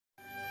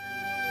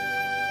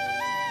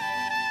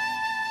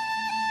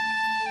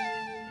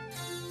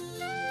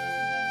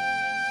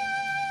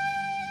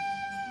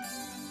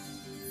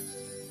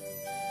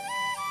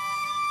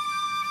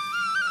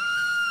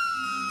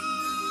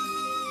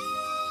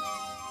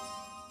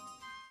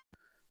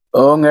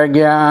Om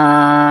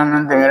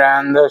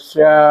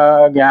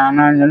Jnanatimirandasya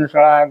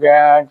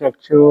Jnananjanashalakaya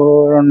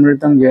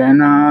Chakshurunmritam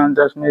Jena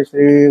Tasmai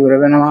Shri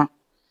Gurave Namah.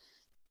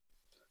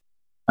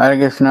 Hare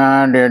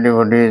Krishna, dear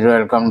devotees,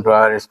 welcome to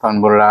our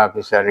Iskcon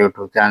official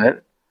YouTube channel.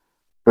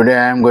 Today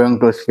I am going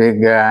to speak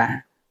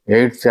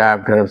 8th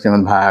chapter of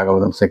Srimad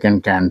Bhagavatam,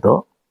 2nd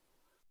canto,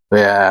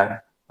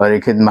 where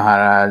Parikshit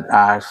Maharaj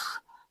asks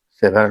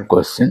several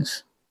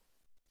questions.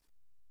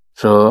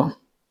 So,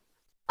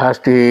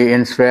 first he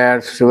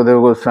inspires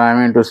Sukadeva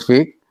Goswami to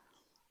speak.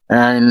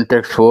 In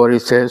text 4 he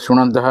says,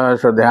 Sunantaha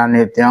Swadhya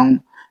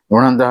Nityam,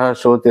 Gunantaha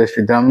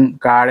Soteshritam,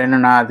 Kadena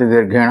Nati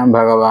Dirghena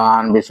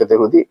Bhagavan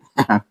Vishatahudi.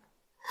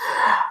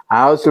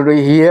 How should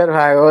we hear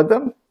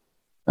Bhagavatam?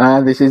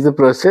 This is the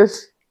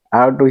process.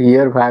 How to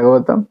hear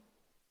Bhagavatam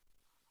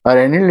or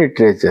any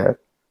literature.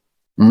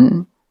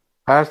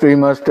 First we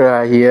must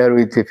hear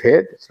with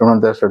faith,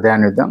 Sunantaha Swadhya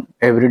Nityam,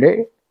 every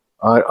day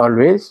or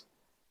always.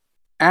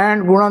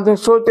 And Gunantaha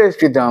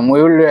Soteshritam,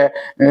 we will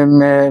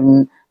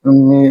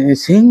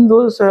sing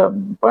those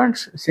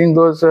points, sing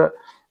those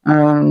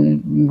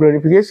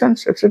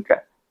glorifications,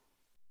 etc.,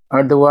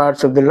 or the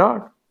words of the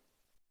Lord.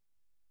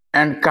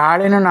 And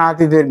Kalena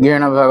Nati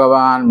Dirghena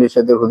Bhagavan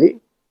Vishatahudi,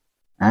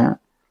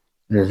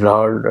 this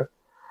Lord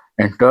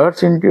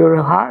enters into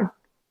your heart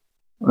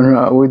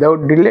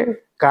without delay.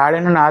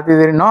 Kalena Nati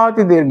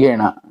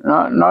Dirghena,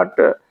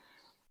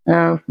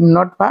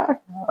 not far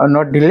or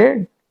not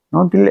delayed,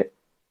 no delay.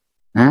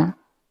 So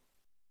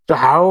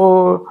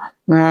how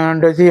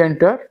does he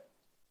enter?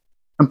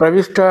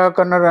 Pravishta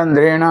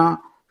Karnarandrena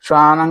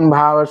Swanang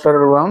Bhava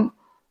Sarvam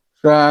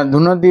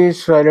Dhunati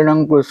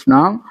Sarilam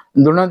Krishnam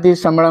Dhunati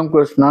Samalam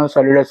Krishna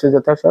Sarirasya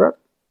Jatha Sarat.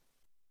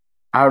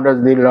 How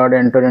does the Lord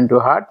enter into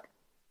heart?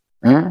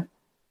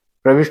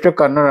 Pravishta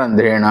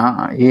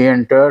Karnarandrena, he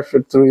enters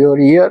through your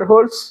ear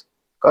holes.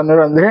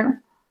 Karnarandrena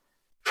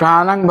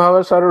Swanang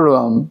Bhava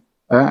Sarvam,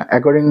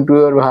 according to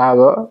your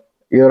bhava,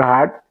 your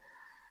heart,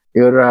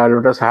 your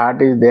lotus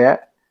heart is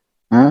there.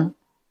 Dhunati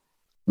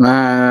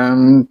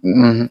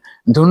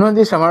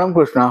Samaram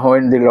Krishna,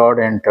 when the Lord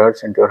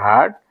enters into your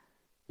heart,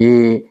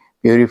 he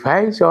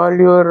purifies all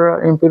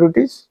your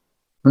impurities.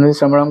 Dhunati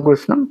Samaram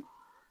Krishna,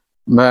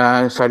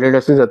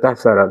 Salidasi Jata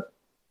Sarat.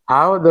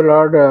 How the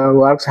Lord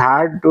works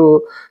hard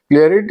to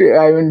clear it,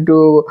 I mean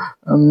to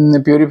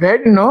purify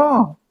it?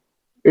 No.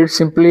 It's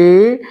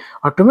simply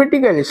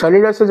automatically,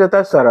 Salidasi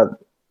Jata Sarat.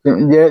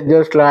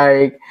 Just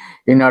like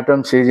in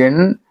autumn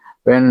season,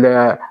 when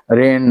the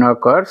rain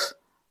occurs,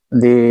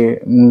 the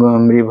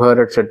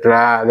river,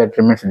 etc., that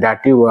means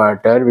dirty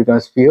water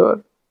becomes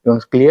pure,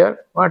 becomes clear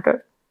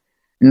water.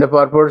 In the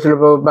purport,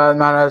 Srila Prabhupada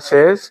Maharaj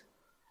says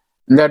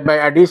that by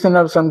addition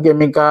of some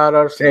chemical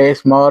or a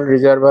small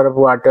reservoir of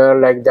water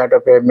like that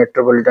of a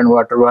metropolitan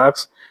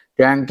waterworks,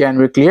 tank can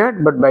be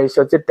cleared, but by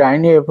such a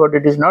tiny effort,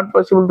 it is not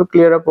possible to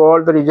clear up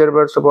all the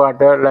reservoirs of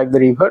water like the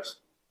rivers.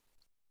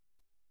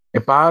 A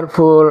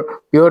powerful,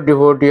 pure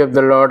devotee of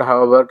the Lord,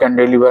 however, can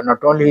deliver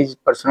not only his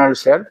personal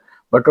self,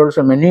 but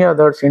also many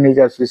others in his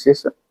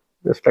association,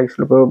 just like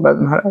Srila Prabhupada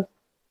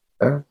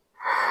Maharaj.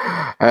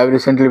 I have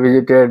recently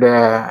visited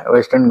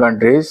Western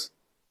countries,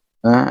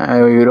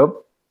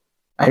 Europe.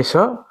 I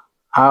saw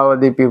how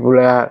the people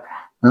are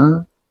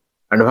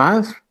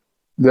advanced.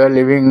 They are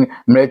living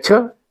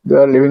nature,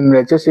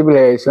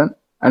 civilization,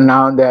 and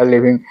now they are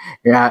living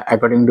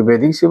according to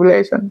Vedic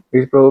civilization.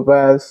 It's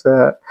Prabhupada's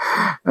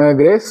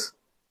grace.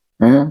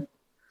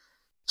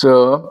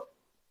 So,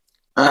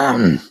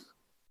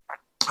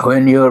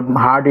 when your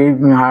heart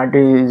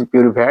is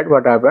purified,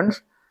 what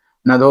happens?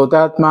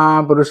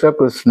 Nadhotatma Purusha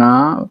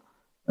Krishna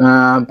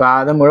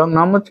Padamulam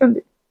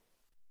Namuchandi.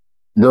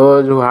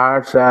 Those whose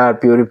hearts are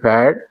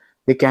purified,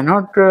 they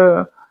cannot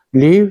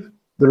leave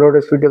the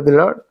lotus feet of the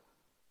Lord.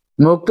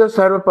 Mukta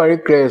Sarva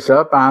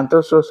Pariklesa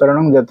Pantaso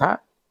Saranam Jatha.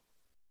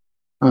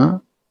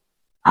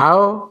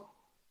 How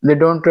they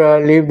don't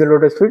leave the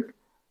lotus feet?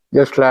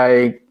 Just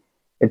like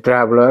a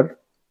traveler.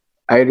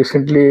 I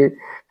recently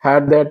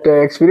had that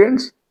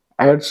experience.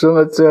 I had so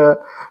much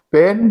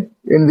pain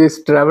in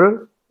this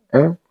travel.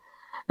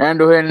 And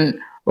when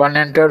one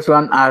enters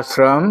one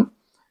ashram,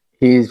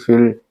 he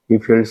feels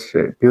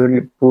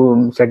purely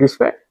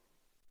satisfied.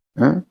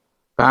 Pantasya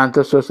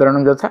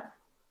Saranam Jatha.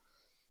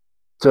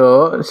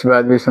 So,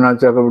 Srimad Vishwanath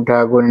Chakravarti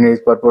Thakur in his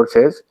purport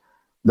says,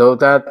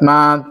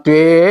 Dautatma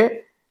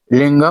Tve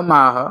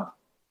Lingamaha.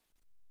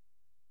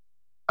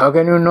 How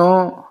can you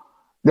know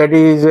that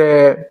his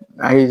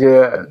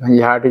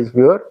heart is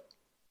pure?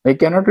 He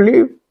cannot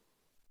leave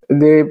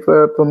the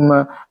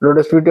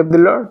lotus feet of the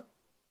Lord.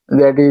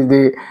 That is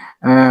the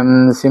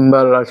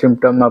symbol or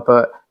symptom of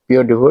a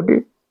pure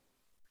devotee.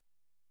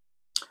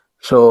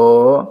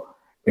 So,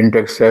 in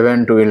text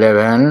 7 to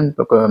 11,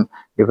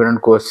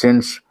 different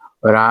questions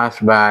were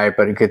asked by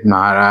Parikshit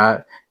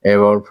Maharaj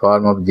about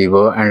form of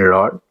Jiva and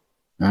Lord.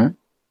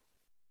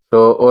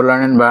 So, O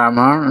learned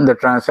Brahman, the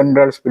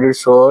transcendental spirit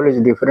soul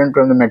is different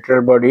from the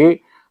material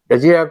body.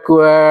 Does he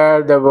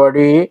acquire the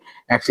body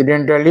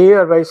accidentally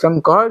or by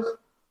some cause?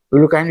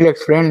 Will you kindly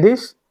explain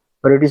this?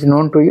 For it is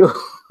known to you.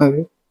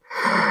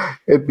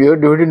 A pure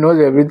devotee knows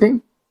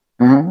everything.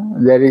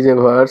 There is a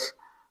verse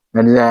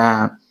that is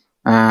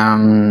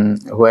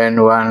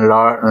when one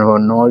Lord who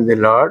knows the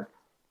Lord,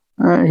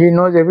 he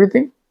knows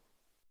everything.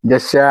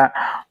 Jasya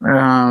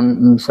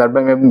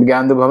sarvam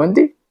gyandu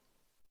bhavanti.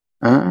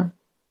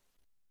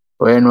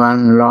 When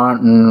one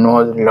Lord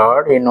knows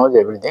Lord, he knows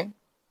everything.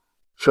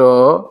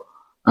 So,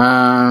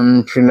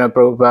 Srila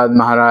Prabhupada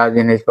Maharaj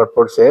in his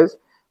purport says,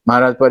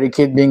 Maharaj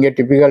Parikshit, being a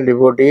typical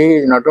devotee,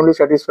 is not only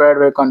satisfied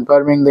by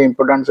confirming the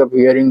importance of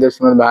hearing the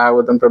Srimad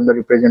Bhagavatam from the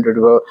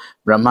representative of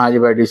Brahmaji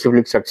by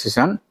disciplic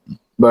succession,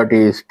 but he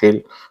is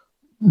still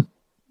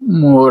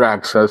more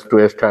anxious to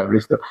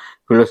establish the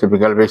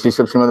philosophical basis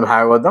of Srimad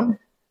Bhagavatam.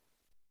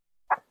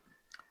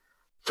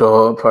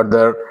 So,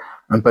 further,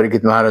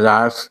 Parikshit Maharaj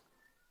asks,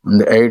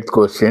 the 8th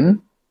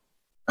question,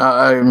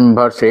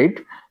 verse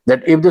 8,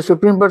 that if the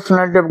Supreme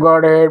Personality of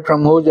Godhead,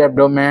 from whose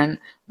abdomen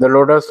the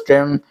lotus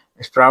stem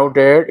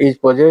sprouted, is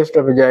possessed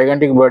of a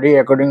gigantic body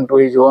according to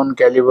his own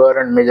caliber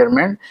and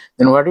measurement,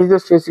 then what is the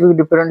specific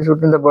difference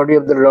between the body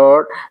of the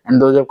Lord and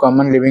those of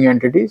common living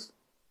entities?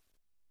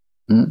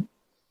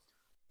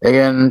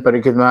 Again,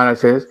 Parikshit Maharaj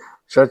says,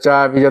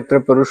 Sacha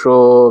vijatra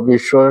purusho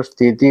vishwa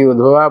sthiti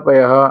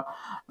udhavapaya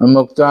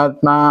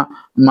muktatma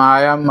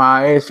maya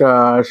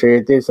maesha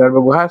sheti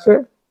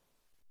sarvagvase.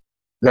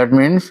 That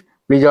means,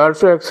 please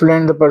also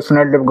explain the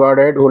personality of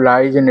Godhead who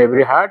lies in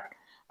every heart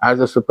as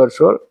the super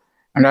soul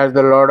and as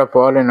the Lord of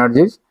all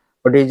energies,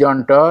 but is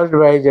untouched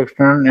by his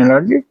external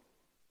energy.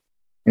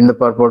 In the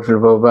purport,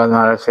 Srila Prabhupada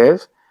Maharaj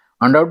says,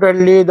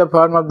 undoubtedly the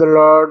form of the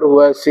Lord who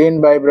was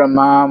seen by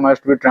Brahma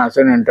must be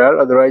transcendental,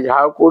 otherwise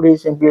how could he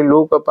simply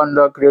look upon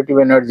the creative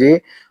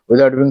energy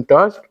without being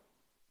touched?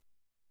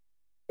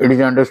 It is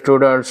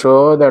understood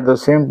also that the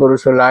same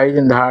Purusha lies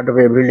in the heart of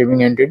every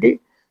living entity.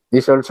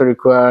 This also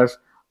requires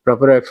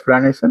proper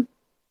explanation.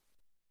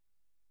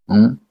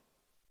 Then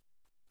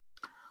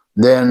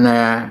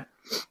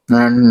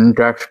in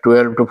text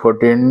 12 to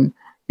 14,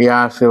 he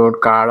asks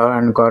about Kala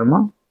and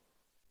Karma.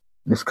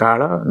 This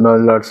Kala, the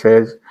Lord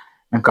says,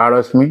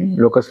 Kalasmi,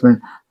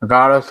 Lokasmi,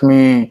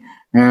 Kalasmi,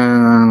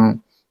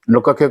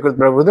 Lokakyakrit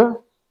Prabhuda.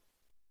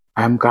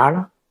 I am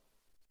Kala.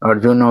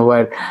 Arjuna,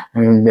 while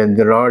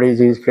the Lord is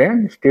his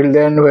friend, still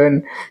then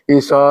when he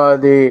saw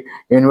the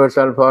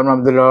universal form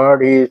of the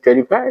Lord, he is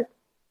terrified.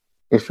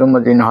 He is so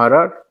much in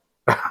horror,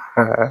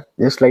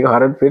 just like a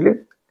horror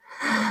film.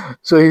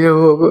 So he said,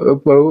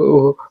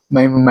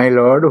 my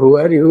Lord, who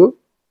are you?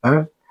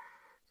 So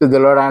the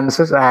Lord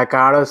answers,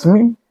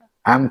 Kalasmi,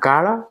 I am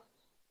Kala.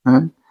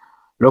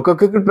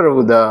 Lokakikrit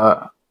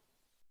Prabhu,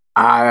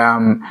 I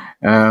am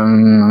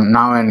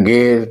now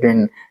engaged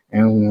in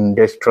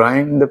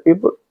destroying the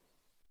people.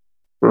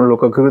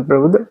 Lokakikrit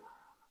Prabhu,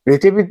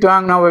 Ritipi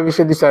Twang now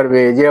Vishadi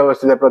Sarve, Je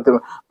Avasthita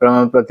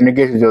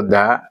Pratinikesh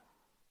Jodha,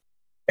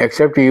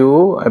 except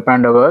you,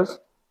 Pandavas,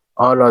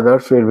 all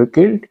others will be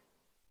killed.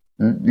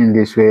 In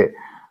this way,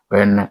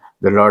 when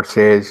the Lord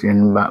says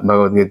in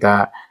Bhagavad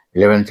Gita,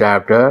 11th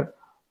chapter,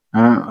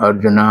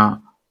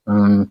 Arjuna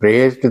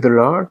prays to the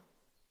Lord,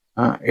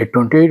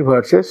 28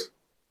 verses,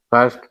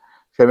 first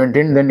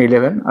 17, then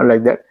 11, or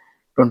like that.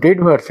 28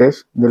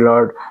 verses, the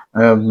Lord,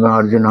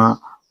 Arjuna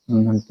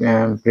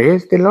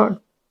prays the Lord.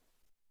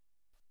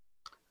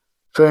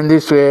 So in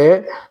this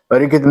way,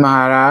 Parikshit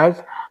Maharaj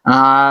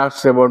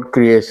asks about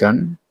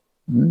creation.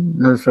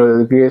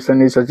 So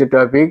creation is such a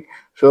topic.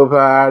 So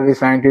far, the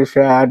scientists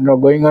are not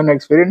going on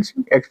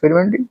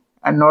experimenting,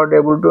 and not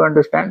able to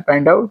understand,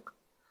 find out.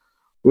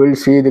 We'll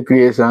see the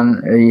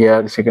creation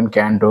here, second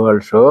canto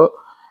also,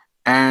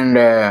 and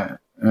that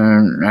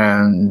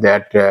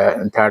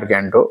third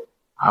canto,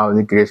 how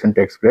the creation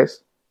takes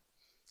place.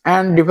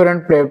 And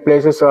different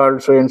places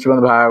also in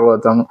Srimad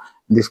Bhagavatam,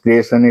 this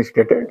creation is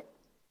stated.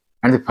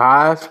 And the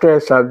first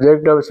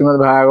subject of Srimad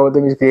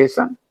Bhagavatam is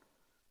creation.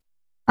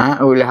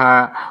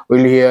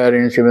 We'll hear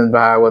in Srimad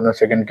Bhagavatam,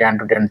 second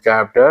canto, 10th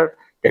chapter,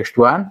 text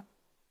 1.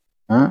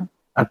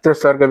 Atra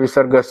sarga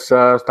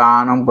visargasya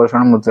sthanam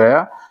pasanam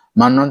uttaya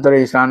manvantara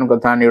isanu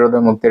katha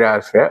nirodha muktira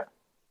asya.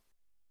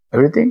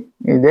 Everything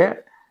is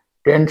there.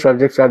 10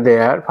 subjects are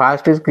there.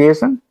 First is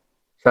creation,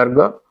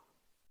 sarga,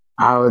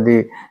 how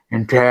the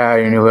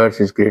entire universe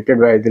is created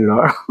by the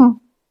Lord.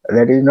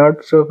 That is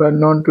not so far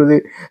known to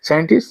the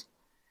scientists.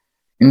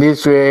 In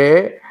this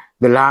way,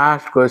 the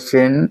last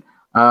question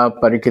of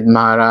Parikshit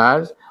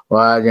Maharaj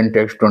was in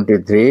text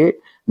 23.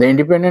 The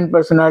independent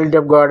personality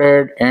of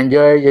Godhead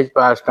enjoys his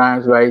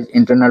pastimes by his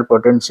internal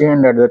potency,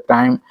 and at the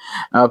time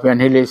of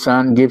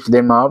annihilation gives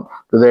them up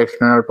to the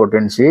external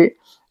potency,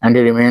 and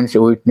he remains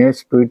a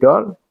witness to it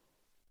all.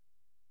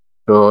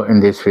 So in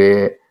this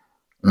way,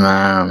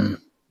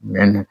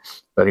 when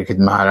Parikshit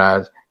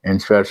Maharaj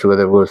inspired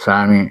Sukadeva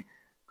Goswami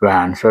to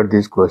answer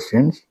these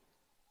questions,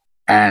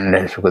 and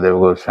Sukadeva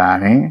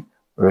Goswami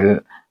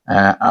will,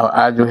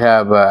 as we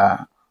have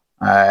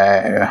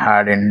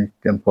heard in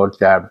the 4th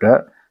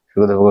chapter,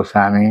 Sukadeva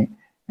Goswami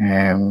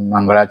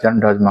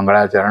Mangalacharana does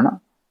Mangalacharana,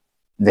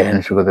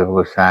 then Sukadeva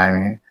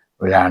Goswami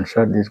will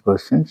answer these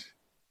questions.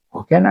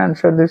 Who can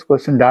answer these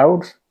questions?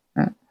 Doubts?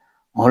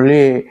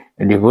 Only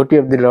a devotee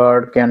of the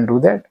Lord can do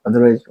that.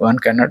 Otherwise, one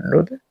cannot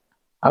do that.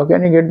 How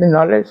can you get the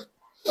knowledge?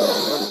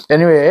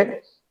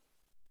 Anyway,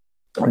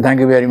 thank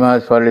you very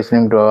much for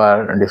listening to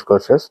our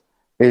discourses.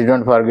 Please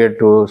don't forget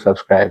to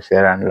subscribe,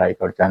 share, and like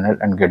our channel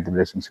and get the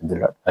blessings of the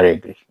Lord. Hare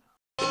Krishna.